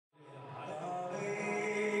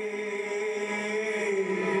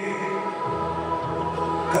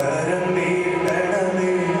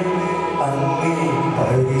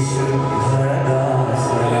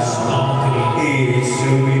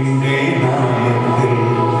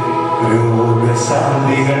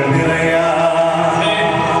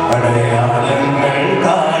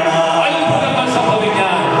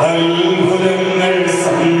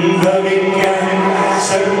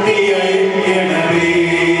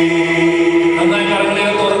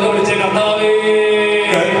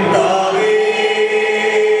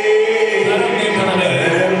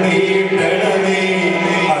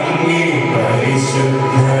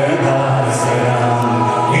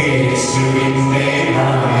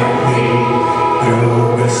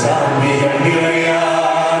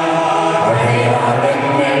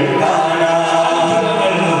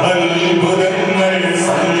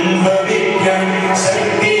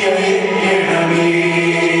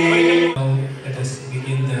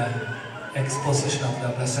Exposition of the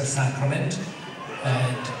Blessed Sacrament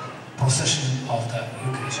and procession of the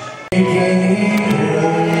Eucharist. To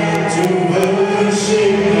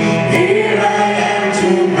worship, here I am to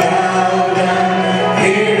bow down,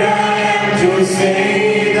 here I am to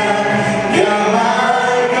say that you're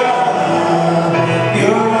my God.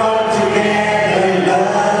 You're altogether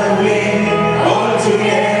lovely,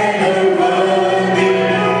 altogether worthy,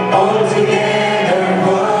 altogether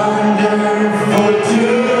wonderful to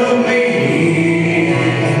me.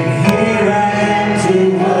 Here I am to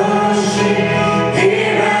worship,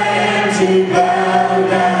 here I am to bow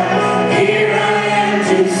down, here I am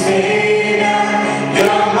to say that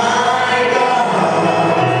you're my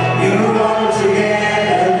God. You're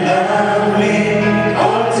altogether lovely,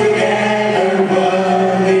 altogether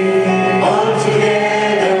worthy,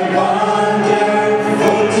 altogether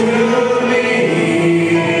wonderful to me.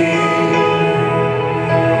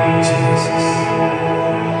 Jesus.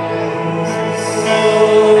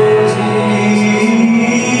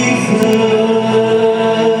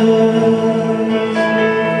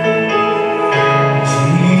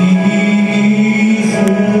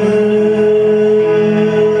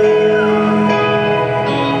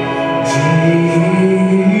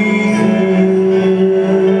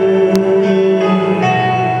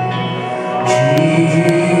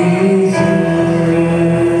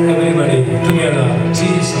 Everybody together,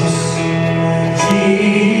 Jesus.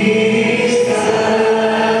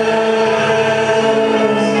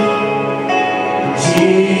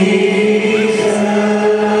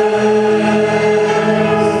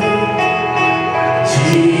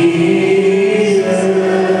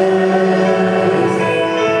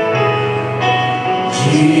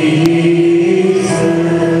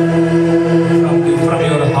 From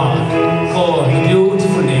your heart, call the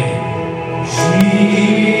beautiful name.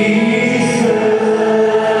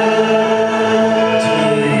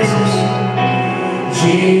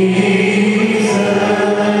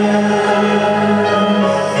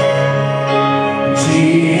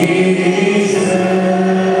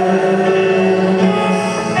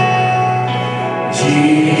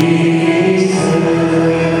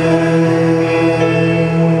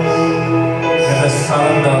 Let us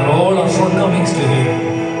surrender all our shortcomings to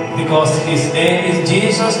Him, because His name is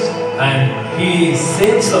Jesus and He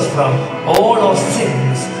saves us from all our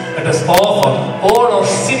sins. Let us offer all our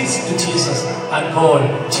sins to Jesus and call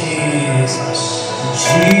Jesus.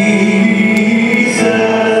 Jesus.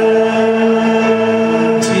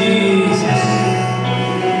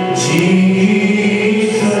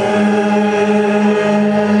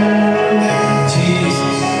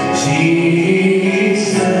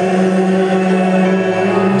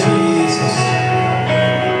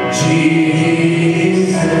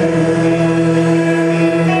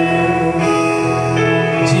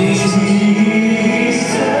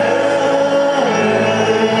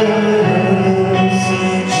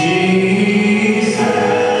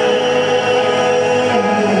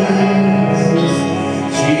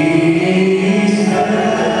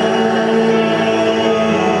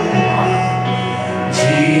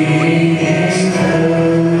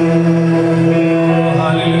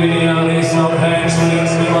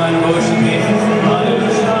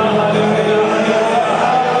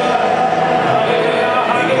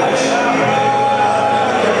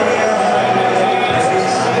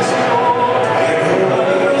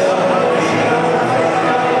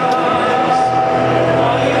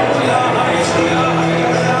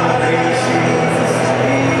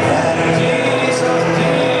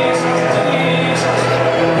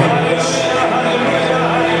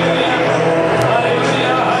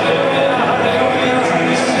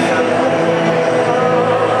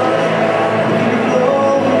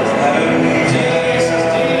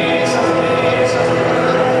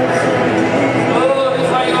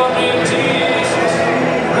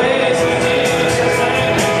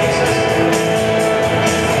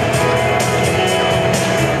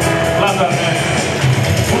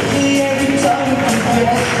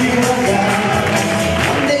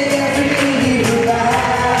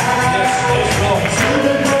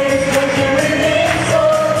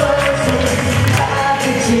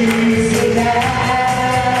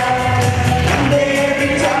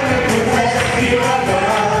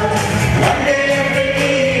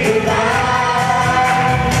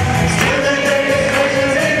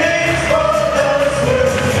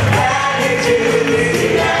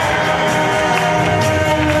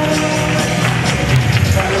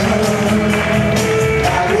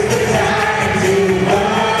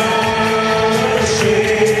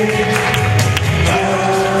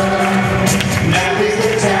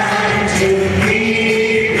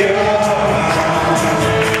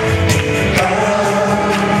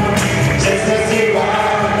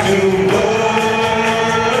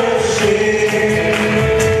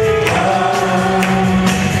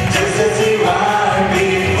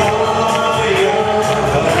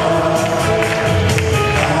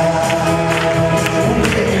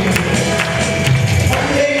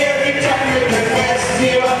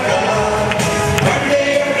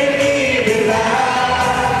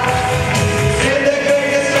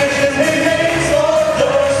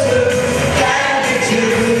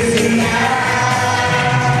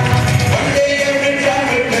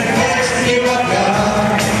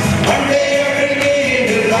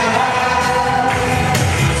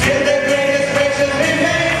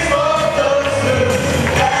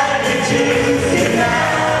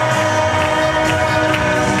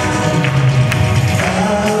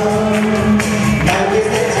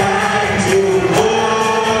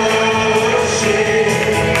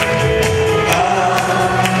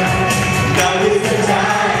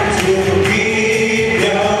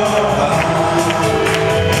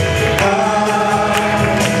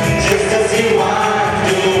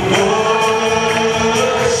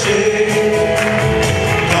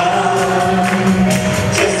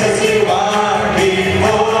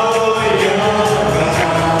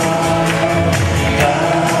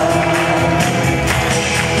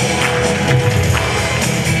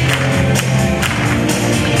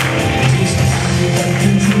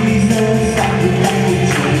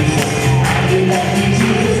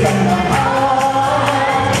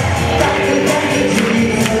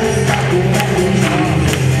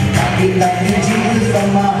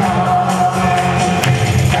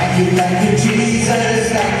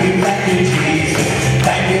 Jesus. Thank you, Jesus.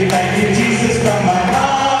 Thank you, Jesus, from my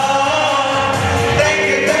heart.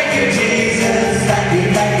 Thank you, Jesus. Thank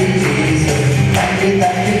you, Jesus. Thank you,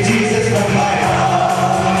 Jesus, from my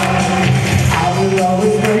heart. I will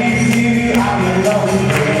always praise you. I will always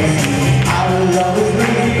praise you. I will always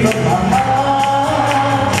praise you from my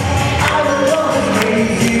heart. I will always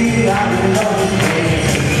praise you. I will always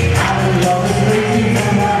praise you. I will always praise you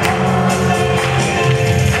from my heart.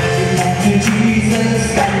 Thank you, Jesus.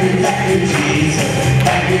 Thank you, Jesus.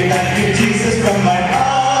 Thank you, Jesus, from my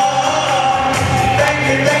heart. Thank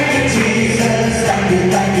you, Jesus. Thank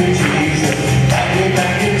you, Jesus. Thank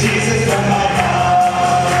you, Jesus, from my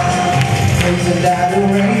heart. Praise and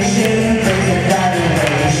adoration, praise and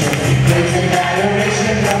adoration, praise and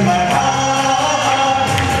adoration from my heart.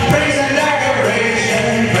 Praise and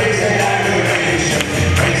adoration, praise and adoration,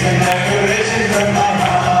 praise and adoration from my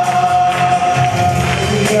heart.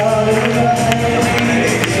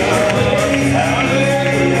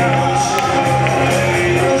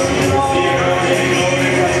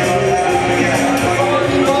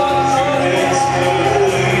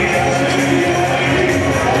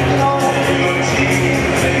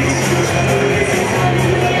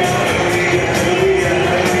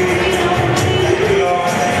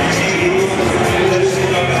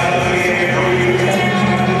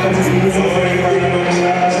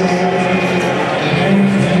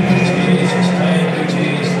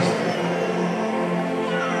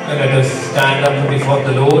 Let us stand up before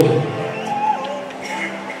the Lord.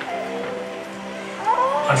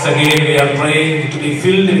 Once again we are praying to be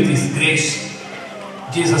filled with His grace.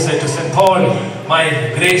 Jesus said to St. Paul, my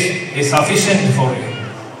grace is sufficient for you.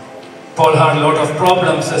 Paul had a lot of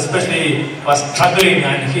problems, especially was struggling,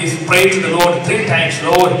 and he prayed to the Lord 3 times,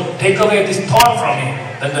 Lord, take away this thought from me.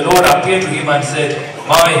 Then the Lord appeared to him and said,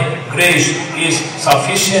 my grace is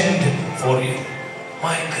sufficient for you.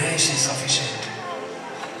 My grace is sufficient.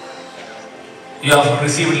 We have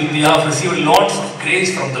received lots of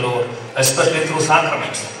grace from the Lord, especially through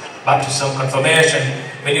sacraments, baptism, confirmation.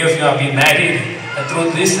 Many of you have been married, and through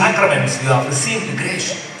these sacraments you have received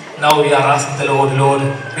grace. Now we are asking the Lord, Lord,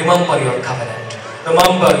 remember your covenant,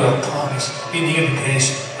 remember your promise. We need grace,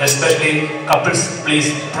 especially couples.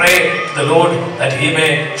 Please pray to the Lord that He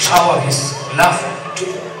may shower His love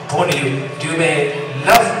upon you. You may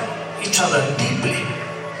love each other deeply.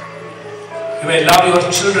 You may love your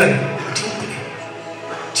children deeply.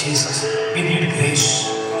 Jesus, we need grace.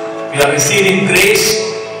 We are receiving grace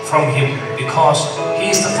from Him because He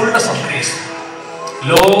is the fullness of grace.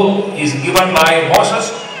 Law is given by Moses,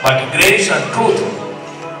 but grace and truth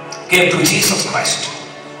came through Jesus Christ.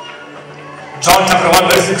 John chapter 1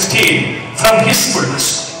 verse 16, from His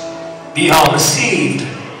fullness we have received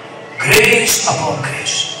grace upon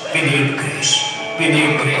grace. We need grace. We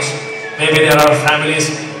need grace. Maybe there are families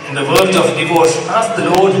in the verge of divorce. Ask the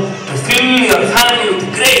Lord to fill your family with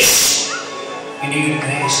grace. We need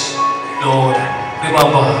grace. Lord,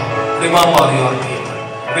 remember your people.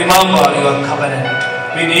 Remember your covenant.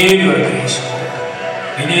 We need your grace.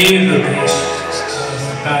 We need your grace.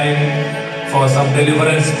 It's time for some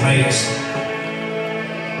deliverance prayers.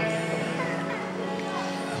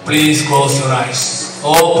 Please close your eyes.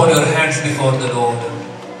 Open your hands before the Lord.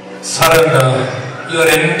 Surrender your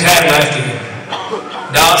entire life to Him.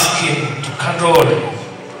 And ask Him to control.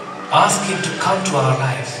 Ask Him to come to our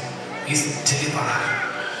lives. He's deliverer.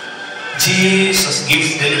 Jesus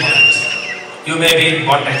gives deliverance. You may be in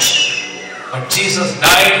bondage, but Jesus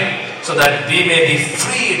died so that we may be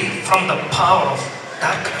freed from the power of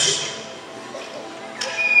darkness.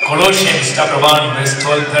 Colossians chapter 1 verse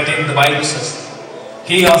 12-13, the Bible says,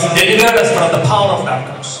 He has delivered us from the power of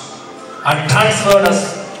darkness and transferred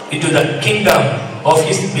us into the kingdom of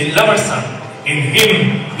His beloved Son. In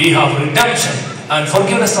Him we have redemption and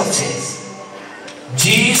forgiveness of sins.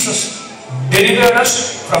 Jesus delivered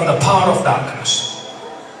us from the power of darkness.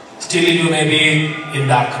 Still you may be in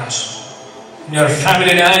darkness. In your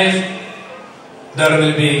family life, there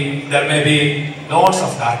may be lots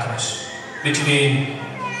of darkness between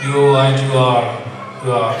you and your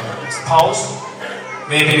spouse,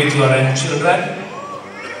 maybe with your own children.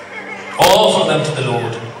 Offer them to the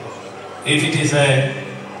Lord. If it is a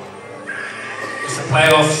play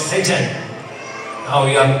of Satan, now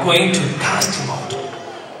you are going to cast him out.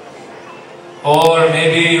 Or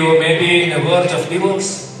maybe you may be in the verge of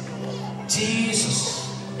divorce. Jesus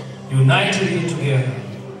united you together.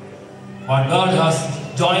 What God has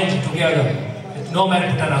joined together, let no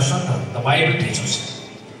man put asunder. The Bible teaches.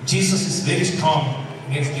 Jesus is very strong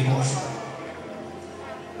against divorce.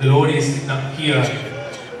 The Lord is not here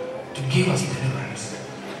to give us deliverance.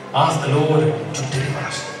 Ask the Lord to deliver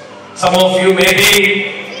us. Some of you may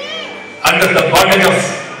be under the bondage of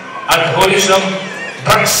alcoholism,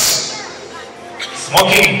 drugs,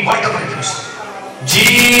 smoking, whatever it is.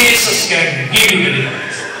 Jesus can give you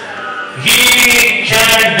deliverance. He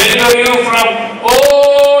can deliver you from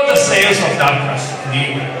all the snares of darkness.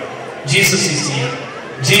 Jesus is here.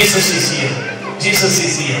 Jesus is here. Jesus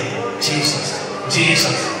is here. Jesus.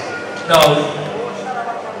 Jesus. Now,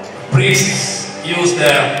 priests use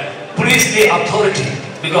their priestly authority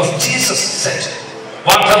because Jesus said,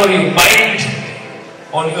 whatever you bind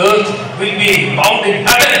on earth will be bound in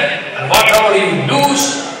heaven, and whatever you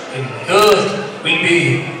loose in earth will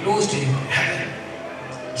be loosed in heaven.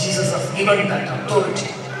 Jesus has given that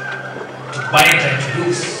authority to bind and to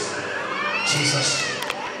loose. Jesus,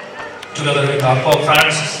 together with our Pope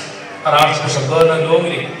Francis, our Archbishop Bernard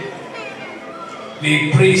Longley,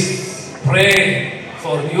 we priests pray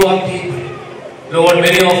for your people. Lord,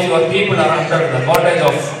 many of your people are under the bondage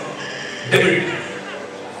of devil.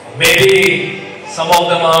 Maybe some of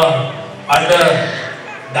them are under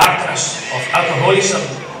darkness of alcoholism,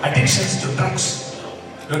 addictions to drugs.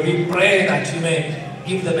 Lord, we pray that you may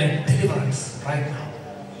give them a deliverance right now.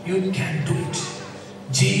 You can do it.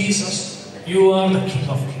 Jesus, you are the King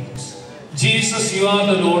of Kings. Jesus, you are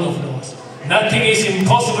the Lord of Lords. Nothing is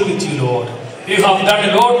impossible with you, Lord. You have done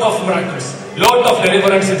a lot of miracles, lot of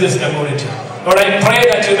deliverance in this community. Lord, I pray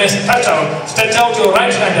that you may stretch out your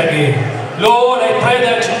right hand again. Lord, I pray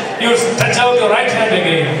that you stretch out your right hand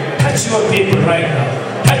again. Touch your people right now.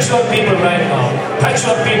 Touch your people right now. Touch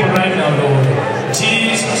your people right now, Lord.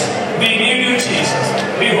 Jesus, we need you, Jesus.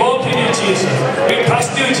 We hope in you, Jesus. We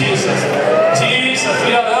trust you, Jesus. Jesus,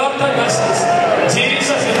 we are earthen vessels.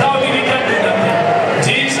 Jesus, without you we can do nothing.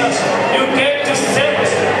 Jesus, you came to save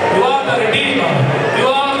us. You are the Redeemer.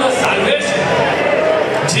 You are the salvation.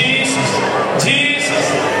 Jesus, Jesus,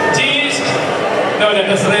 Jesus. Now let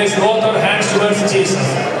us raise both our hands towards Jesus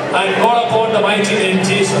and call upon the mighty name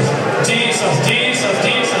Jesus. Jesus, Jesus,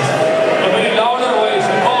 Jesus. A very louder voice.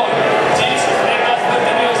 Call. Jesus, make us the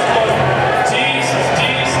nearest call. Jesus,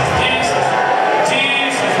 Jesus, Jesus.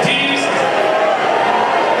 Jesus, Jesus.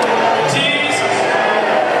 Jesus.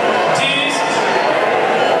 Jesus.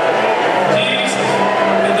 Jesus.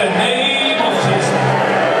 In the name of Jesus.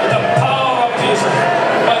 In the power of Jesus.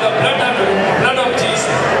 By the blood of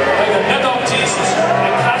Jesus. By the death of Jesus. I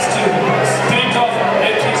cast you. Spirit of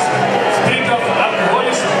atheism. Spirit of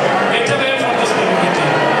alcoholism. Get away from this community.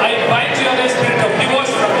 I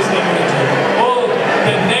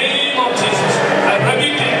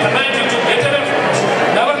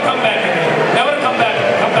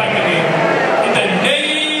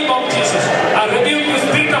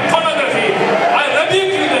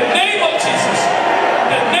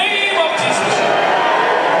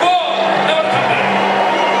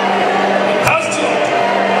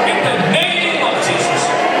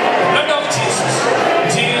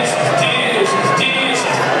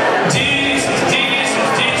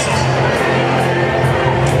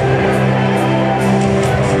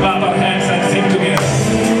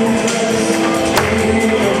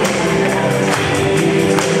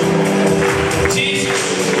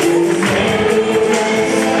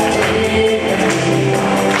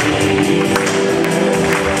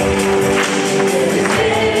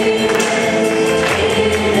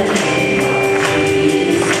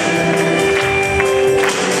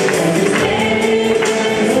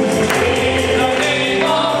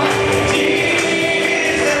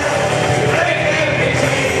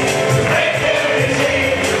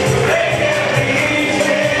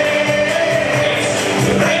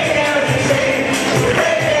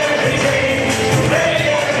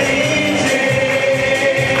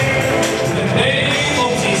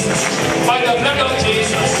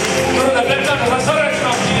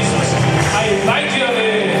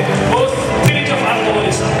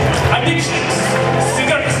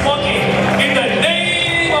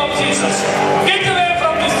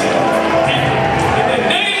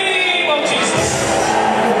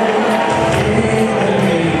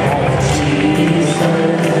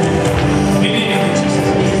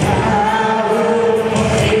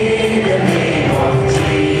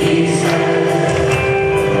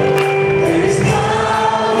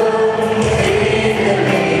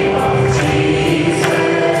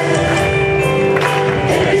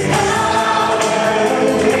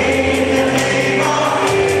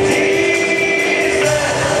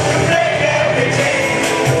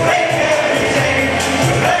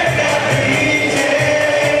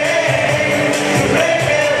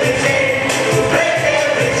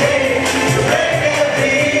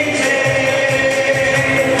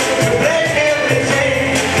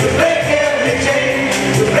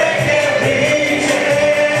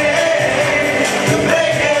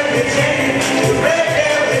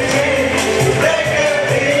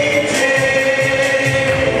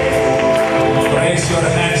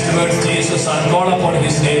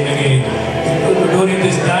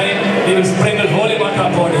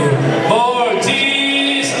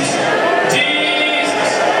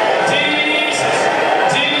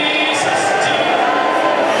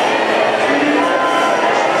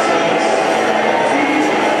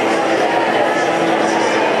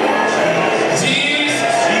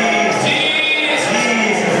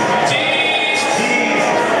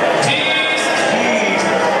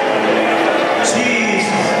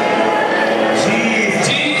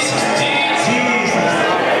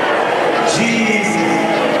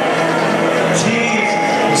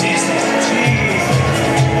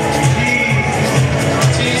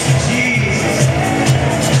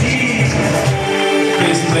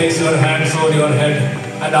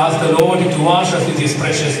washed us with His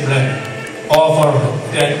precious blood, offer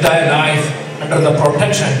the entire life under the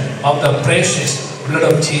protection of the precious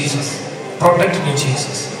blood of Jesus. Protect me,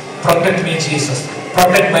 Jesus. Protect me, Jesus.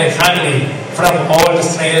 Protect my family from all the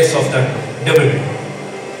snares of the devil.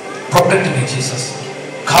 Protect me, Jesus.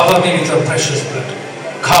 Cover me with your precious blood.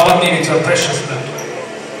 Cover me with your precious blood.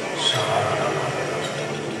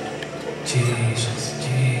 Jesus,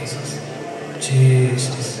 Jesus,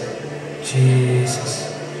 Jesus, Jesus.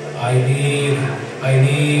 I need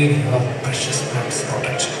your precious blood's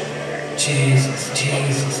protection. Jesus,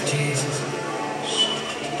 Jesus, Jesus.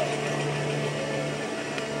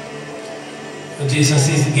 Jesus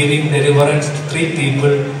is giving deliverance to 3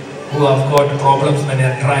 people who have got problems when they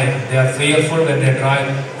are driving. They are fearful when they drive.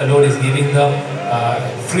 The Lord is giving them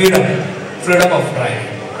freedom of driving.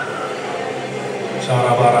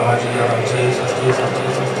 Jesus, Jesus,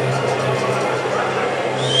 Jesus, Jesus, Jesus.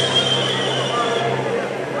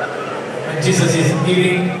 And Jesus is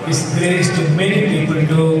giving His grace to many people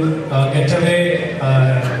to get away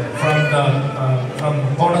from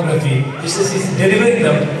pornography. Jesus is delivering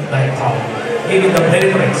them like power, giving them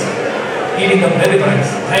deliverance, giving them deliverance.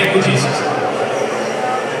 Thank you, Jesus.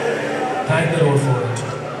 Thank the Lord for it.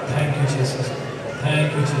 Thank you, Jesus.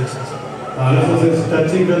 Thank you, Jesus. Jesus is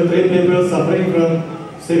touching the 3 people suffering from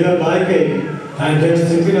severe backache, and their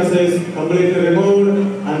sickness is completely removed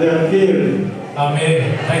and they are healed.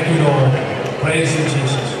 Amen. Thank you, Lord. Praise you,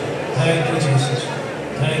 Jesus. Thank you, Jesus.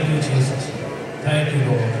 Thank you, Jesus. Thank you,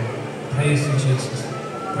 Lord. Praise you, Jesus.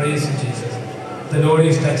 Praise you, Jesus. The Lord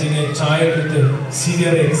is touching a child with a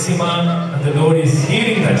severe eczema, and the Lord is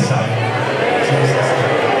healing that child. Jesus,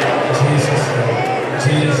 Jesus,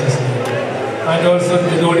 Jesus. And also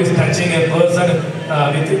the Lord is touching a person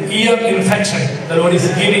with ear infection. The Lord is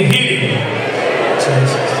giving healing.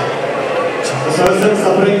 Jesus. The person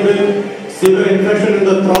suffering with severe infection in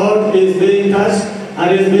the throat is being touched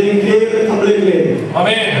and is being healed completely.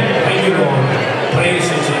 Amen. Thank you, Lord. Praise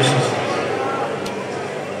you, Jesus.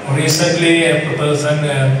 Recently, a person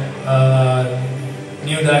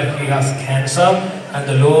knew that he has cancer, and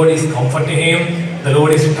the Lord is comforting him. The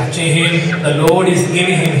Lord is touching him. The Lord is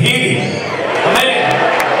giving him healing. Amen.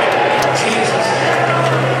 Jesus.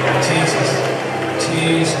 Jesus.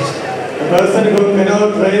 Jesus. The person who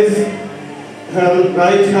cannot raise her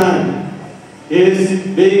right hand is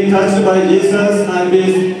being touched by Jesus and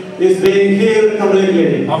is being healed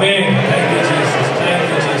completely. Amen. Thank you, Jesus. Thank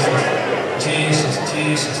you, Jesus. Jesus,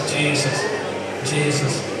 Jesus, Jesus,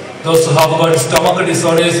 Jesus. Those who have got stomach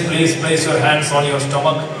disorders, please place your hands on your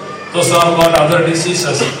stomach. Those who have got other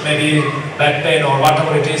diseases, maybe back pain or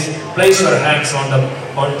whatever it is, place your hands on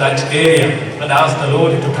that area and ask the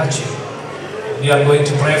Lord to touch you. We are going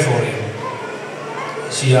to pray for you.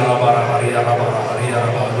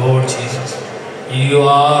 Lord Jesus, you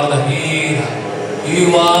are the healer.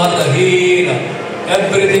 You are the healer.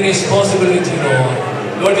 Everything is possible with you, Lord.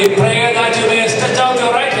 Lord, we pray that you may stretch out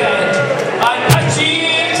your right hand and touch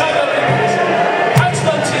each and every person. Touch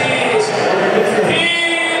them, Jesus.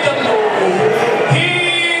 Heal them, Lord.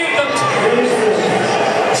 Heal them,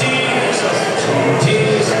 Jesus.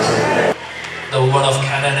 Jesus. The woman of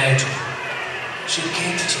Canaanite, she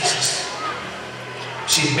came to Jesus.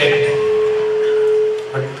 She begged,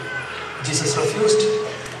 but Jesus refused.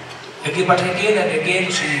 But again and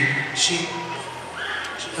again she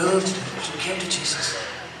urged him. She came to Jesus.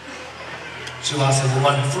 She was a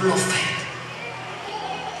woman full of faith.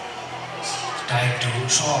 It's time to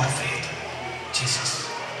show our faith. Jesus,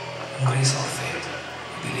 increase our faith.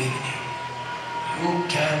 Believe in you. You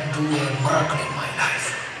can do a miracle in my life.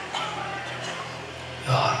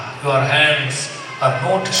 Your hands are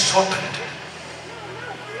not shortened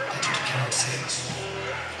that it cannot save us,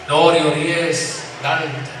 nor your ears dull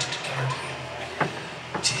that it cannot hear.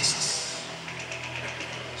 Jesus.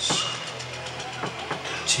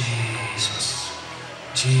 Jesus.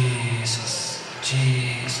 Jesus.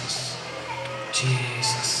 Jesus.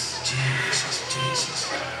 Jesus. Jesus. Jesus.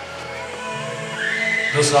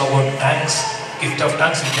 Those who have got thanks, gift of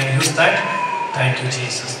thanks, you can use that. Thank you,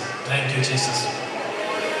 Jesus. Thank you, Jesus.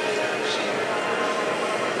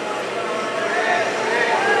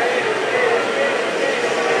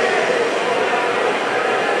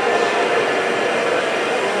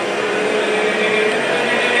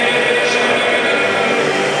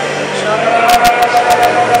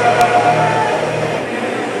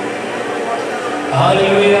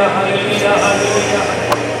 Hallelujah, hallelujah, hallelujah.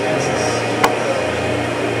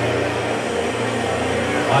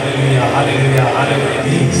 Hallelujah, hallelujah, hallelujah.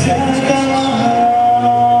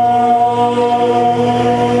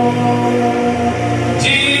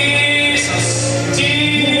 Jesus, Jesus,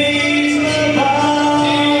 Jesus,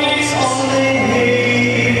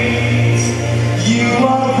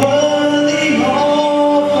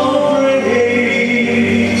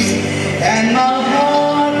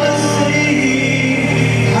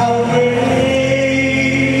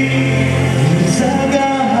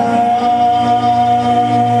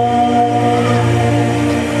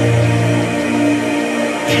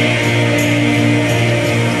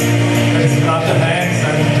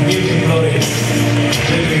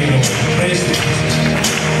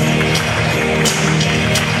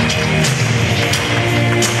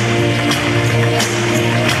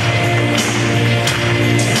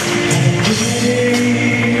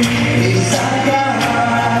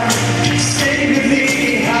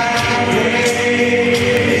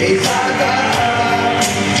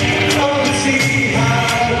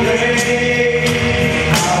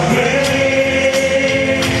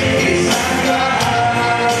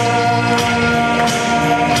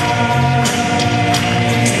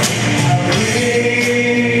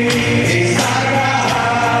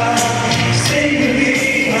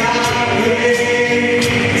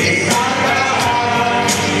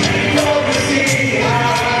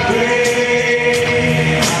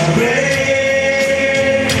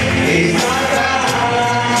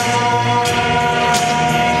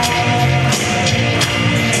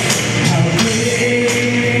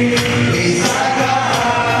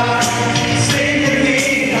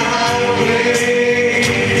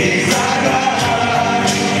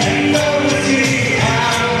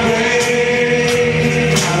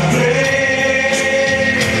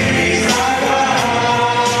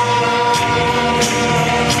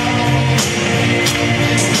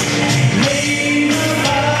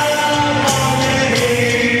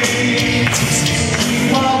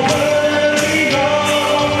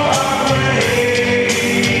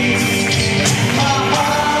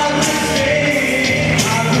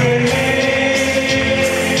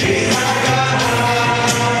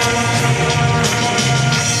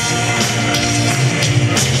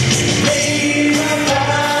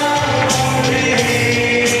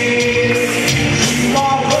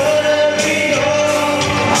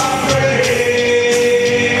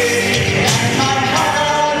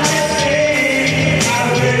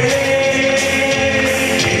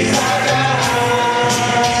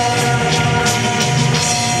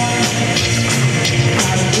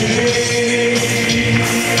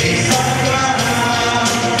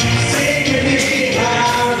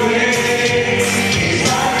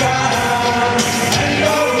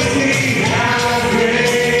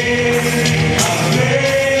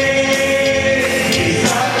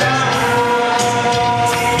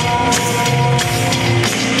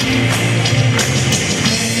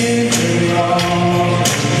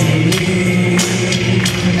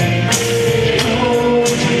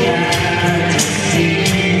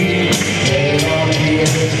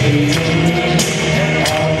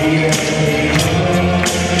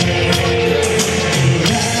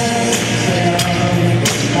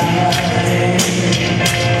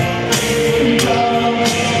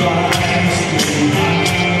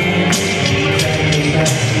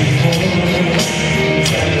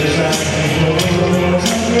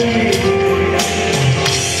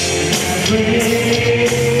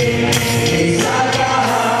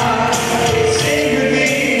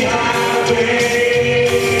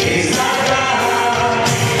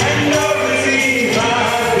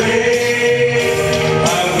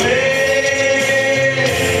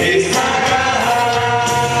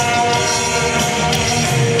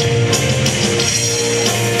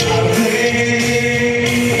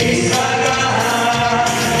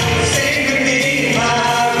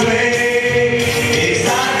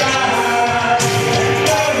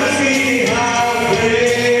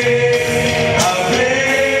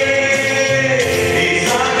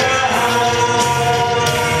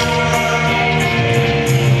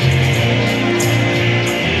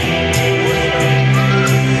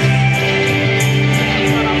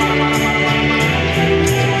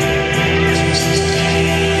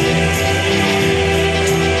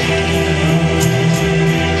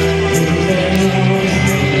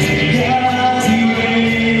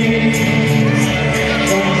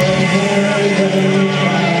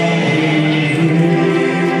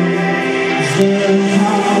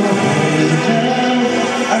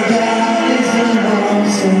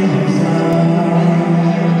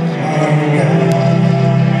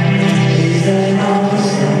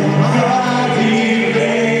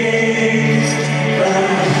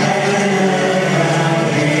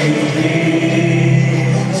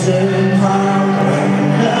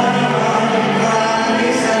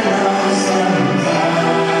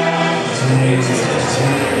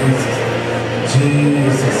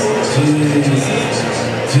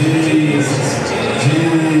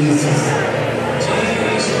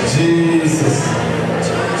 Jesus.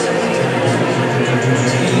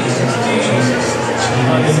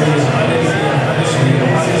 Hallelujah, hallelujah,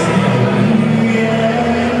 hallelujah.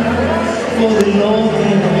 For the Lord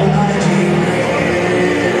and Almighty.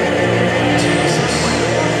 Jesus.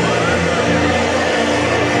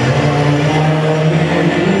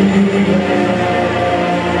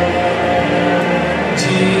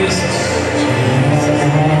 Jesus.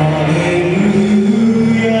 Hallelujah.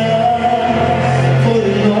 For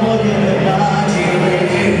the Lord and Almighty.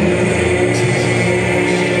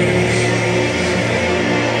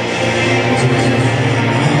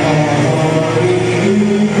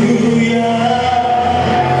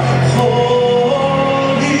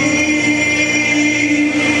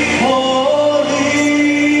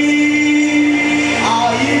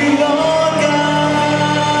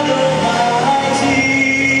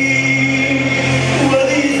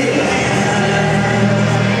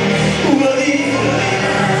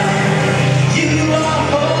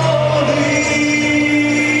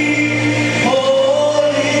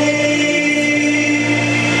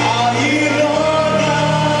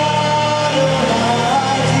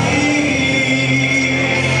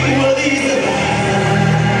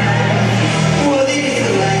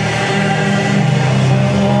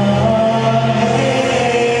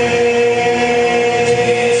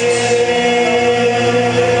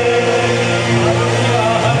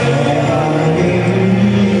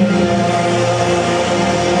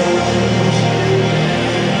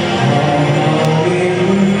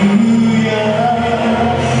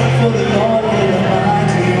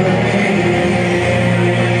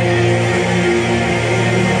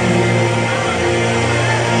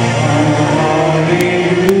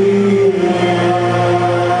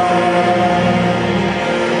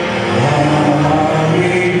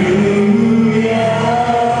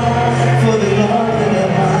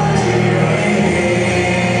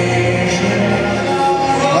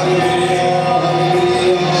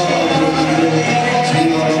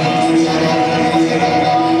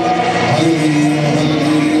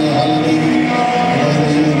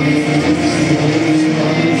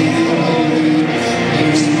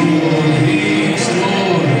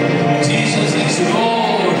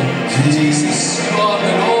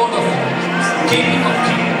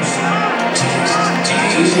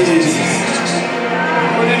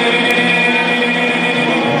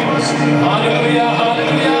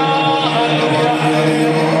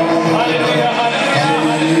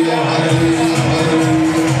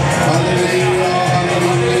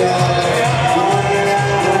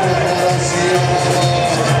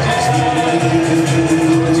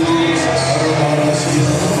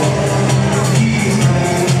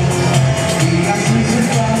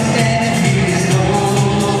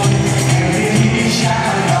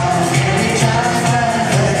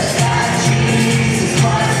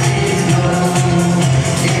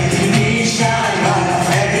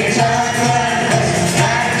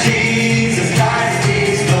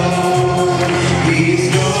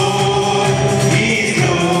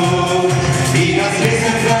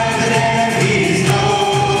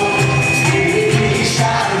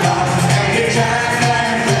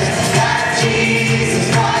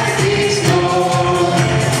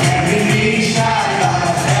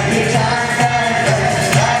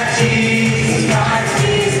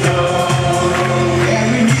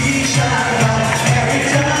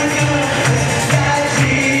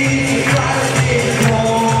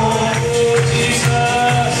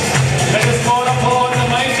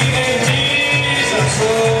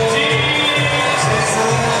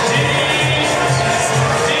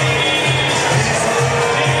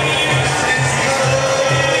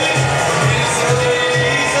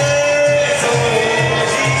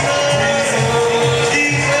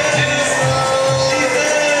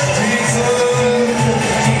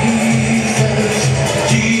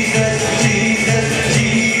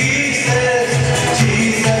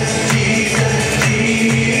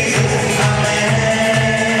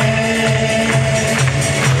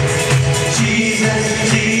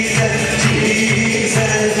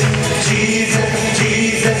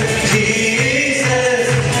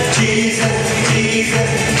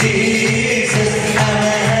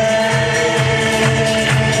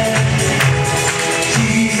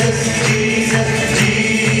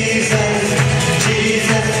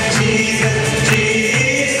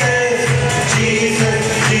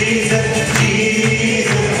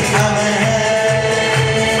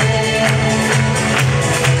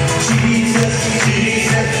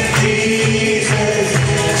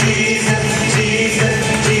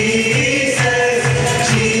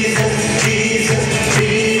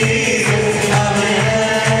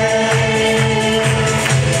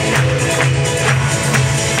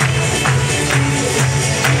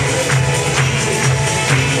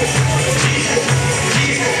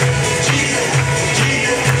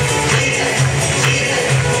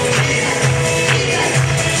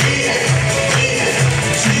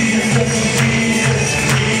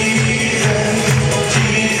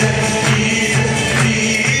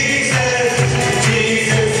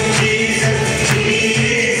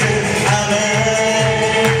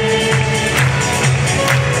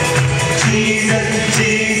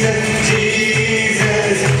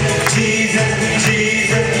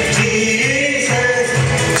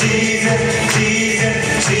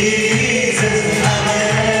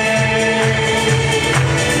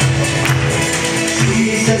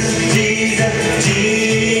 Jesus, Jesus,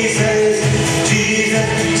 Jesus, Jesus,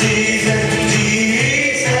 Jesus,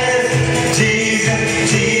 Jesus, Jesus,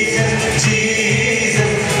 Jesus,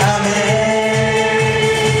 Jesus, Amen.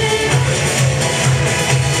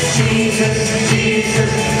 Jesus,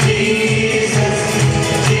 Jesus, Jesus,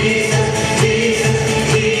 Jesus, Jesus, Jesus,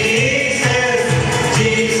 Jesus,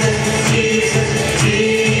 Jesus,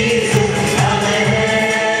 Jesus,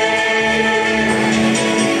 Amen.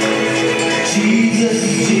 Jesus,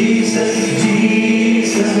 Jesus,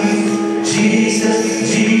 Jesus, Jesus,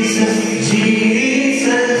 Jesus,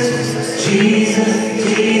 Jesus, Jesus,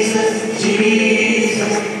 Jesus,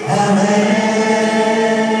 Jesus, Amen.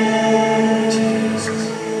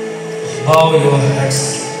 Bow your heads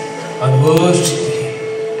and worship Him.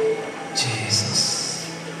 Jesus.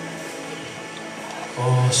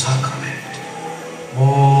 Oh, sacrament,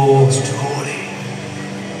 most holy.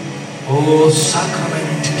 Oh,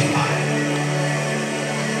 sacrament divine.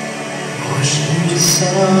 Worship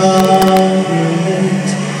Sacrament,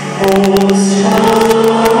 most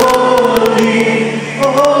holy,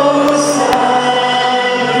 oh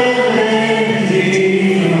sacrament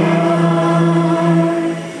divine,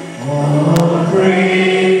 all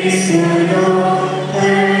praise and all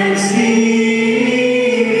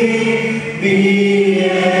thanksgiving be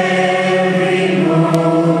every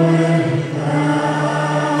moment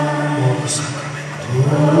thine. Oh, sacrament.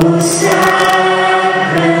 Oh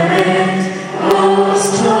sacrament,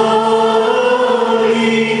 most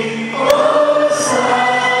holy, oh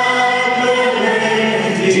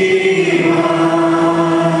sacrament divine,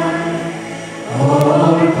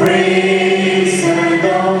 all praise and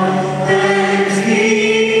all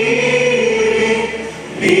thanksgiving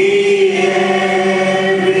be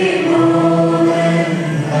every moment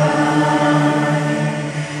thine.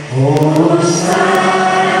 Oh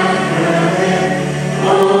sacrament,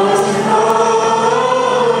 most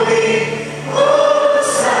holy, oh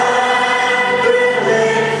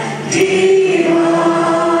sacrament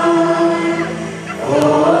divine,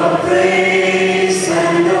 all praise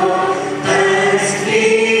and all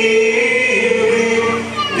thanksgiving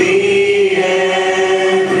be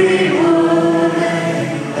every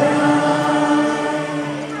moment thine.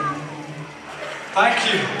 Thank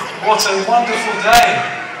you. What a wonderful day.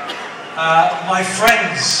 My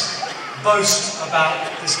friends boast about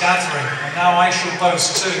this gathering, and now I shall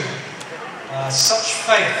boast too. Such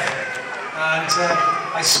faith. And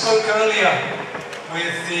I spoke earlier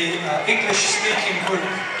with the English-speaking group,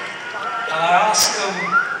 and I asked them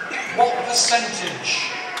what percentage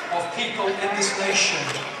of people in this nation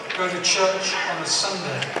go to church on a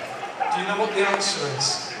Sunday. Do you know what the answer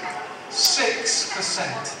is?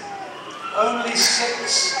 6%. Only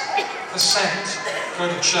 6% go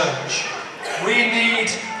to church. We need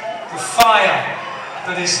the fire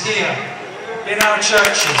that is here in our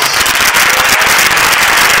churches.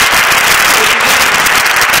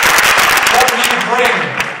 What you bring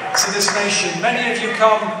to this nation. Many of you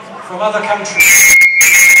come from other countries,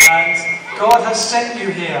 and God has sent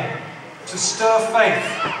you here to stir faith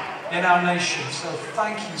in our nation. So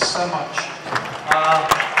thank you so much.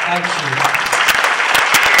 Thank you.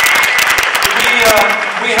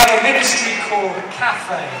 We have a ministry called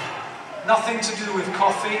Cafe. Nothing to do with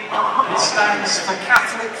coffee. It stands for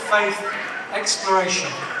Catholic Faith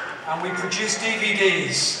Exploration. And we produce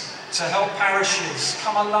DVDs to help parishes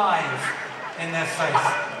come alive in their faith.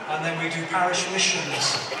 And then we do parish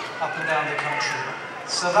missions up and down the country.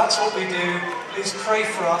 So that's what we do. Please pray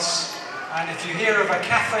for us. And if you hear of a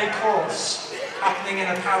cafe course happening in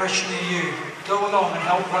a parish near you, go along and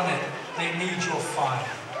help run it. They need your fire.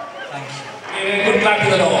 Thank you. Amen. Good clap to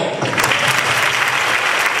the Lord.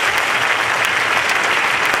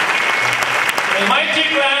 A mighty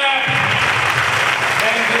clap.